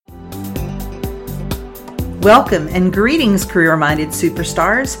Welcome and greetings, career-minded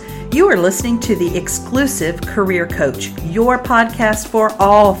superstars. You are listening to the exclusive Career Coach, your podcast for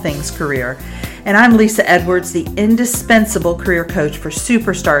all things career. And I'm Lisa Edwards, the indispensable career coach for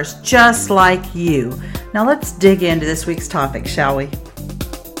superstars just like you. Now let's dig into this week's topic, shall we?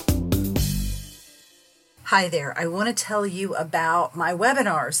 Hi there. I want to tell you about my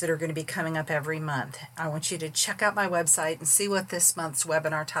webinars that are going to be coming up every month. I want you to check out my website and see what this month's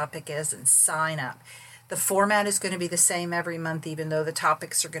webinar topic is and sign up. The format is going to be the same every month, even though the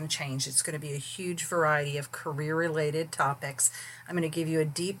topics are going to change. It's going to be a huge variety of career-related topics. I'm going to give you a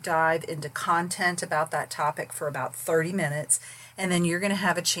deep dive into content about that topic for about 30 minutes, and then you're going to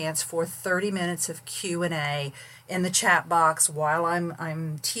have a chance for 30 minutes of Q&A in the chat box while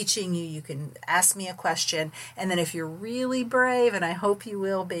I'm teaching you. You can ask me a question, and then if you're really brave, and I hope you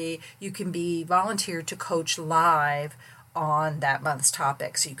will be, you can be volunteered to coach live on that month's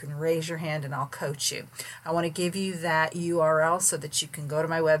topic. So you can raise your hand and I'll coach you. I want to give you that URL so that you can go to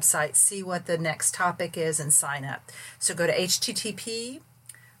my website, see what the next topic is, and sign up. So go to http://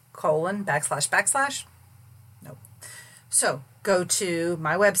 Nope. So go to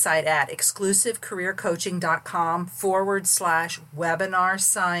my website at exclusivecareercoaching.com/webinar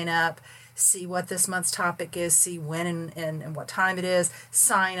sign up. See what this month's topic is, see when and what time it is,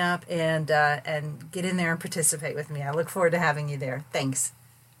 sign up and get in there and participate with me. I look forward to having you there. Thanks.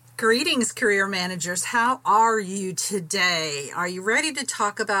 Greetings, career managers. How are you today? Are you ready to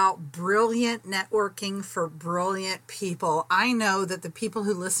talk about brilliant networking for brilliant people? I know that the people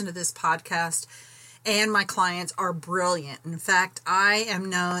who listen to this podcast and my clients are brilliant. In fact, I am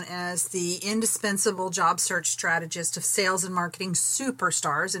known as the indispensable job search strategist of sales and marketing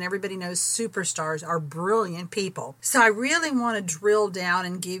superstars, and everybody knows superstars are brilliant people. So I really want to drill down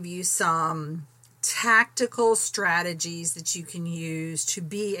and give you some tactical strategies that you can use to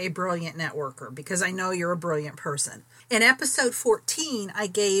be a brilliant networker, because I know you're a brilliant person. In episode 14, I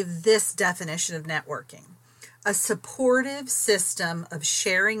gave this definition of networking: a supportive system of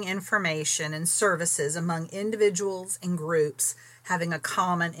sharing information and services among individuals and groups having a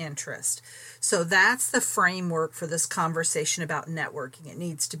common interest. So that's the framework for this conversation about networking. It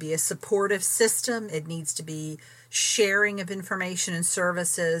needs to be a supportive system, it needs to be sharing of information and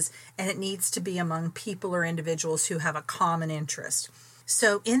services, and it needs to be among people or individuals who have a common interest.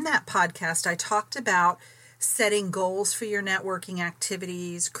 So in that podcast, I talked about setting goals for your networking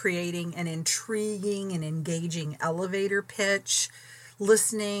activities, creating an intriguing and engaging elevator pitch,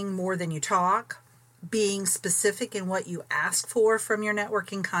 listening more than you talk, being specific in what you ask for from your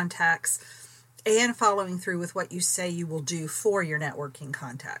networking contacts, and following through with what you say you will do for your networking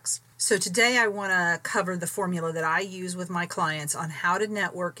contacts. So today I want to cover the formula that I use with my clients on how to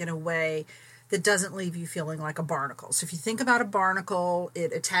network in a way that doesn't leave you feeling like a barnacle. So if you think about a barnacle,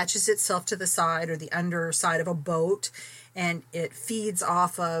 it attaches itself to the side or the underside of a boat, and it feeds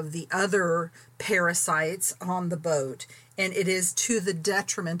off of the other parasites on the boat, and it is to the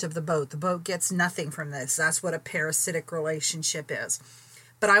detriment of the boat. The boat gets nothing from this. That's what a parasitic relationship is.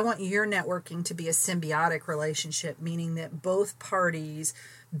 But I want your networking to be a symbiotic relationship, meaning that both parties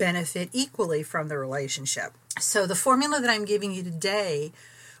benefit equally from the relationship. So the formula that I'm giving you today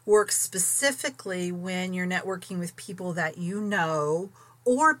works specifically when you're networking with people that you know,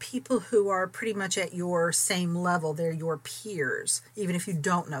 or people who are pretty much at your same level. They're your peers, even if you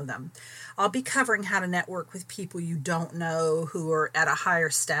don't know them. I'll be covering how to network with people you don't know who are at a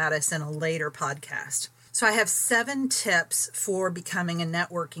higher status in a later podcast. So I have 7 tips for becoming a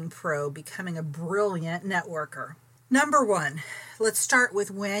networking pro, becoming a brilliant networker. Number 1, let's start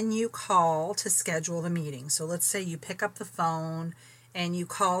with when you call to schedule the meeting. So let's say you pick up the phone and you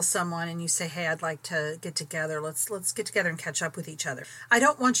call someone and you say, hey, I'd like to get together. Let's get together and catch up with each other. I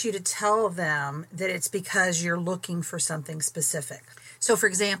don't want you to tell them that it's because you're looking for something specific. So for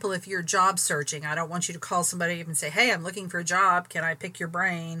example, if you're job searching, I don't want you to call somebody and say, hey, I'm looking for a job. Can I pick your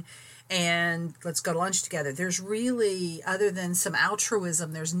brain? And let's go to lunch together. There's really, other than some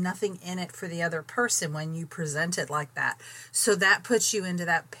altruism, there's nothing in it for the other person when you present it like that. So that puts you into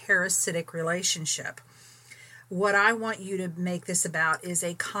that parasitic relationship. What I want you to make this about is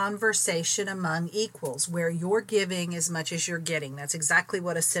a conversation among equals where you're giving as much as you're getting. That's exactly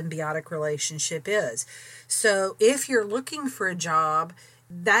what a symbiotic relationship is. So if you're looking for a job,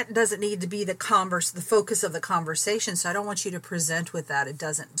 that doesn't need to be the focus of the conversation. So I don't want you to present with that. It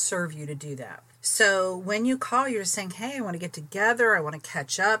doesn't serve you to do that. So when you call, you're just saying, hey, I want to get together. I want to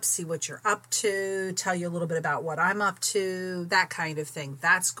catch up, see what you're up to, tell you a little bit about what I'm up to, that kind of thing.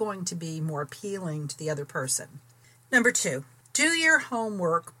 That's going to be more appealing to the other person. Number 2, Do your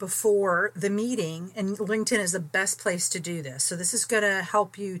homework before the meeting, and LinkedIn is the best place to do this. So this is going to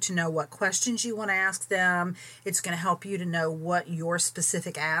help you to know what questions you want to ask them. It's going to help you to know what your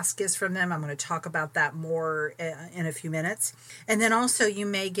specific ask is from them. I'm going to talk about that more in a few minutes. And then also you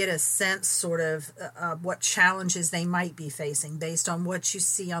may get a sense sort of what challenges they might be facing based on what you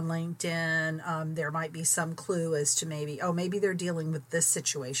see on LinkedIn. There might be some clue as to maybe they're dealing with this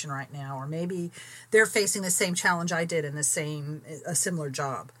situation right now, or maybe they're facing the same challenge I did in a similar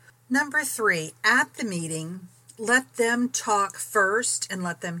job. Number 3, at the meeting, let them talk first and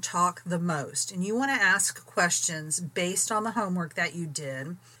let them talk the most. And you want to ask questions based on the homework that you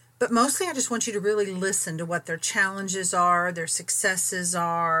did. But mostly I just want you to really listen to what their challenges are, their successes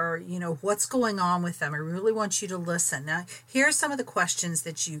are, what's going on with them. I really want you to listen. Now, here are some of the questions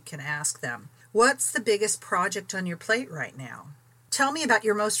that you can ask them. What's the biggest project on your plate right now? Tell me about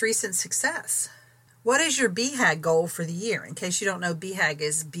your most recent success. What is your BHAG goal for the year? In case you don't know, BHAG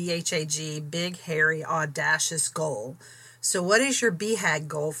is B-H-A-G, Big, Hairy, Audacious Goal. So what is your BHAG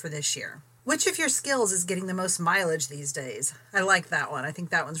goal for this year? Which of your skills is getting the most mileage these days? I like that one. I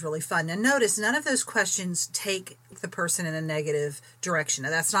think that one's really fun. And notice, none of those questions take the person in a negative direction. Now,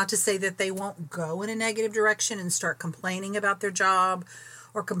 that's not to say that they won't go in a negative direction and start complaining about their job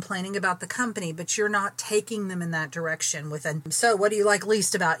or complaining about the company, but you're not taking them in that direction so what do you like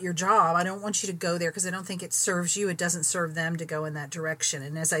least about your job? I don't want you to go there because I don't think it serves you. It doesn't serve them to go in that direction.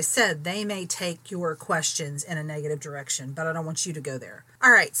 And as I said, they may take your questions in a negative direction, but I don't want you to go there.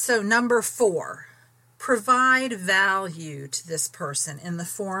 All right, so number 4, provide value to this person in the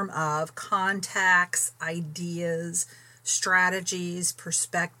form of contacts, ideas, strategies,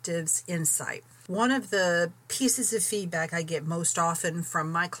 perspectives, insight. One of the pieces of feedback I get most often from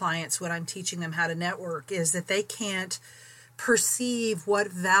my clients when I'm teaching them how to network is that they can't perceive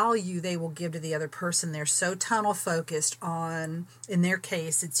what value they will give to the other person. They're so tunnel focused on, in their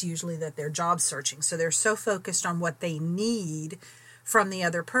case, it's usually that they're job searching. So they're so focused on what they need from the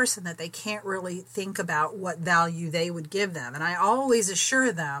other person that they can't really think about what value they would give them. And I always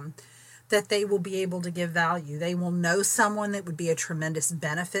assure them that they will be able to give value. They will know someone that would be a tremendous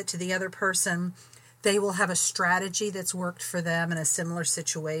benefit to the other person. They will have a strategy that's worked for them in a similar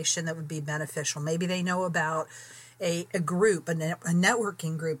situation that would be beneficial. Maybe they know about a group, a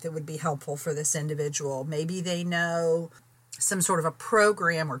networking group that would be helpful for this individual. Maybe they know some sort of a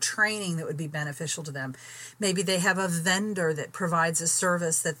program or training that would be beneficial to them. Maybe they have a vendor that provides a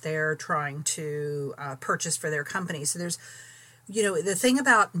service that they're trying to purchase for their company. So the thing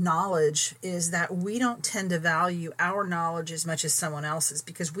about knowledge is that we don't tend to value our knowledge as much as someone else's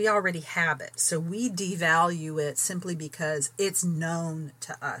because we already have it. So we devalue it simply because it's known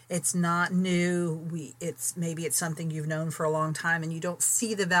to us. It's not new. Maybe it's something you've known for a long time and you don't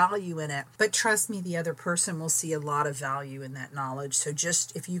see the value in it. But trust me, the other person will see a lot of value in that knowledge. So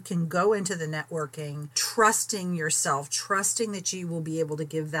just if you can go into the networking, trusting yourself, trusting that you will be able to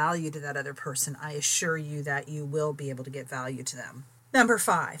give value to that other person, I assure you that you will be able to get value to them. Number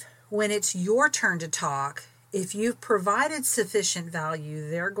 5, when it's your turn to talk, if you've provided sufficient value,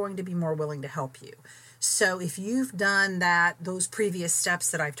 they're going to be more willing to help you. So if you've done those previous steps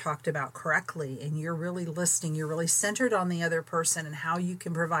that I've talked about correctly, and you're really listening, you're really centered on the other person and how you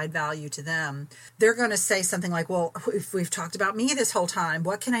can provide value to them, they're going to say something like, well, if we've talked about me this whole time,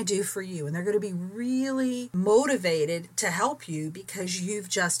 what can I do for you? And they're going to be really motivated to help you because you've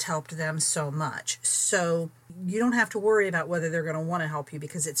just helped them so much. So you don't have to worry about whether they're going to want to help you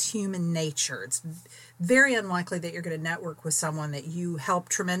because it's human nature. It's very unlikely that you're going to network with someone that you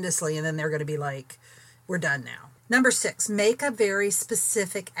helped tremendously and then they're going to be like, we're done now. Number 6, make a very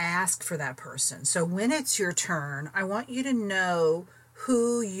specific ask for that person. So when it's your turn, I want you to know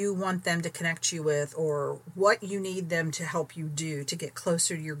who you want them to connect you with or what you need them to help you do to get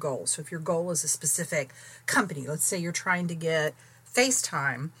closer to your goal. So if your goal is a specific company, let's say you're trying to get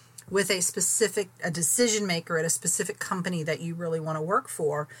FaceTime with a decision maker at a specific company that you really want to work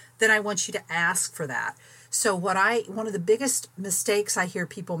for, then I want you to ask for that. So one of the biggest mistakes I hear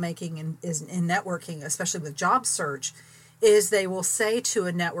people making in networking, especially with job search, is they will say to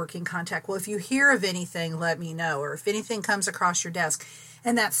a networking contact, well, if you hear of anything, let me know, or if anything comes across your desk.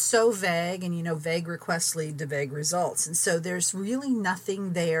 And that's so vague, and vague requests lead to vague results. And so there's really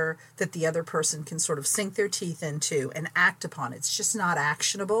nothing there that the other person can sort of sink their teeth into and act upon. It's just not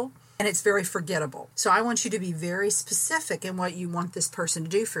actionable, and it's very forgettable. So I want you to be very specific in what you want this person to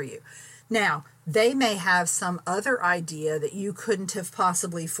do for you. Now, they may have some other idea that you couldn't have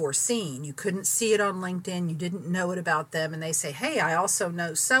possibly foreseen. You couldn't see it on LinkedIn. You didn't know it about them. And they say, hey, I also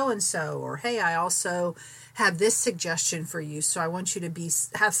know so-and-so, or hey, I also have this suggestion for you. So I want you to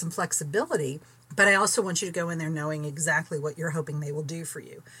have some flexibility But I also want you to go in there knowing exactly what you're hoping they will do for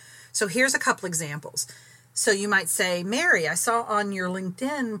you. So here's a couple examples. So you might say, Mary, I saw on your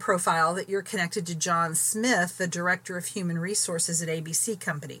LinkedIn profile that you're connected to John Smith, the Director of Human Resources at ABC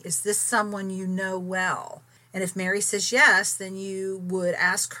Company. Is this someone you know well? And if Mary says yes, then you would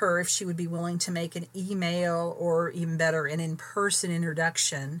ask her if she would be willing to make an email or even better, an in-person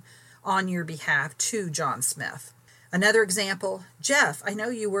introduction on your behalf to John Smith. Another example, Jeff, I know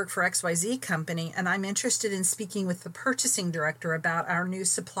you work for XYZ Company, and I'm interested in speaking with the purchasing director about our new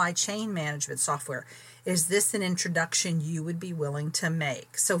supply chain management software. Is this an introduction you would be willing to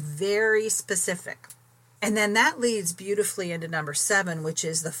make? So very specific. And then that leads beautifully into number 7, which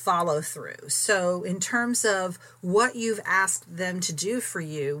is the follow through. So in terms of what you've asked them to do for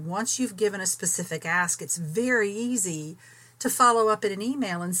you, once you've given a specific ask, it's very easy to follow up in an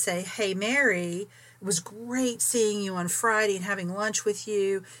email and say, hey, Mary, it was great seeing you on Friday and having lunch with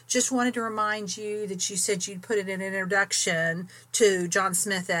you. Just wanted to remind you that you said you'd put in an introduction to John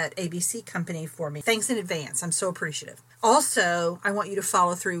Smith at ABC Company for me. Thanks in advance. I'm so appreciative. Also, I want you to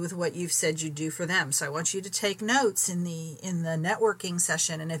follow through with what you've said you'd do for them. So I want you to take notes in the networking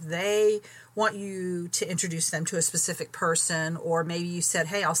session. And if they want you to introduce them to a specific person, or maybe you said,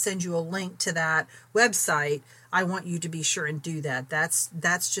 hey, I'll send you a link to that website, I want you to be sure and do that.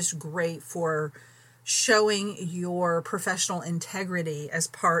 That's just great for showing your professional integrity as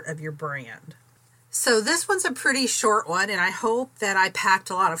part of your brand. So this one's a pretty short one, and I hope that I packed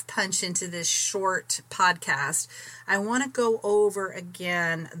a lot of punch into this short podcast. I want to go over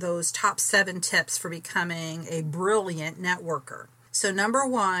again those top 7 tips for becoming a brilliant networker. So number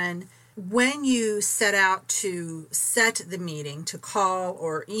 1, when you set out to set the meeting, to call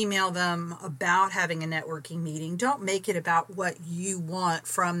or email them about having a networking meeting, don't make it about what you want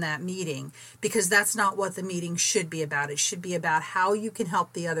from that meeting, because that's not what the meeting should be about. It should be about how you can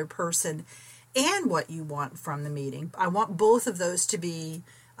help the other person and what you want from the meeting. I want both of those to be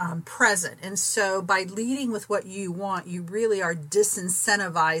present. And so by leading with what you want, you really are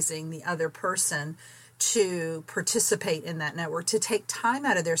disincentivizing the other person to participate in that network, to take time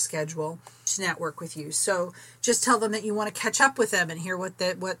out of their schedule to network with you. So just tell them that you want to catch up with them and hear what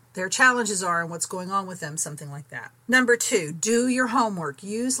their challenges are and what's going on with them, something like that. Number 2, do your homework.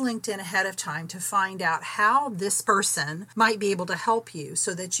 Use LinkedIn ahead of time to find out how this person might be able to help you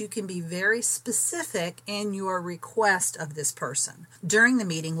so that you can be very specific in your request of this person. During the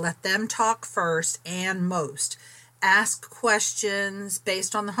meeting, let them talk first and most. Ask questions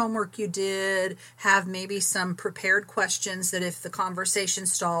based on the homework you did. Have maybe some prepared questions that if the conversation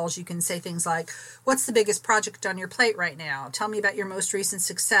stalls, you can say things like, what's the biggest project on your plate right now? Tell me about your most recent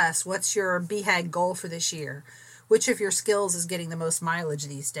success. What's your BHAG goal for this year? Which of your skills is getting the most mileage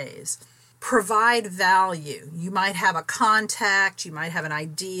these days? Provide value. You might have a contact, you might have an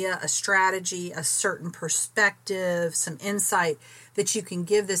idea, a strategy, a certain perspective, some insight that you can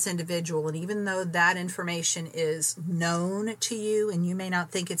give this individual. And even though that information is known to you and you may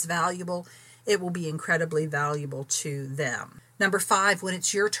not think it's valuable, it will be incredibly valuable to them. Number 5, when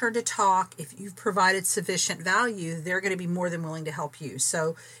it's your turn to talk, if you've provided sufficient value, they're going to be more than willing to help you.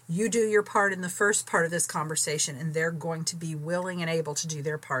 So you do your part in the first part of this conversation, and they're going to be willing and able to do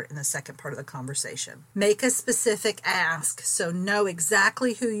their part in the second part of the conversation. Make a specific ask. So know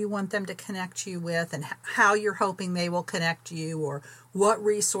exactly who you want them to connect you with and how you're hoping they will connect you, or what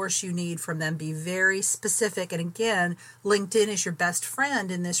resource you need from them. Be very specific. And again, LinkedIn is your best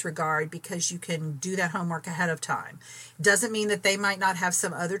friend in this regard because you can do that homework ahead of time. It doesn't mean that they might not have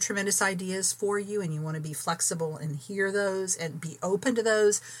some other tremendous ideas for you, and you want to be flexible and hear those and be open to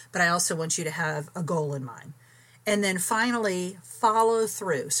those, but I also want you to have a goal in mind. And then finally, follow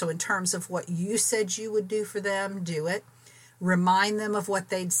through. So in terms of what you said you would do for them, do it. Remind them of what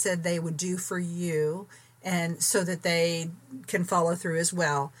they'd said they would do for you, and so that they can follow through as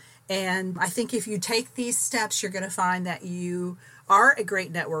well. And I think if you take these steps, you're going to find that you are a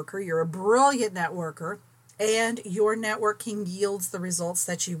great networker, you're a brilliant networker, and your networking yields the results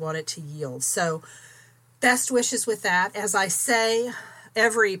that you want it to yield. So best wishes with that. As I say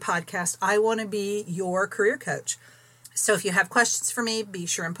every podcast, I want to be your career coach. So if you have questions for me, be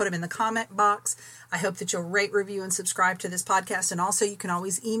sure and put them in the comment box. I hope that you'll rate, review, and subscribe to this podcast. And also you can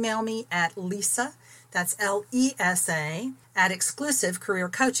always email me at Lisa, that's Lesa, at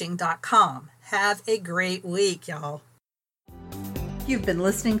exclusivecareercoaching.com. Have a great week, y'all. You've been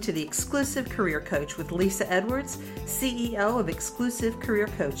listening to The Exclusive Career Coach with Lisa Edwards, CEO of Exclusive Career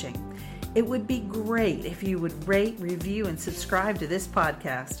Coaching. It would be great if you would rate, review, and subscribe to this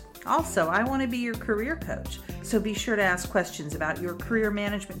podcast. Also, I want to be your career coach, so be sure to ask questions about your career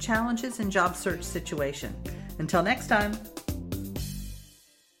management challenges and job search situation. Until next time.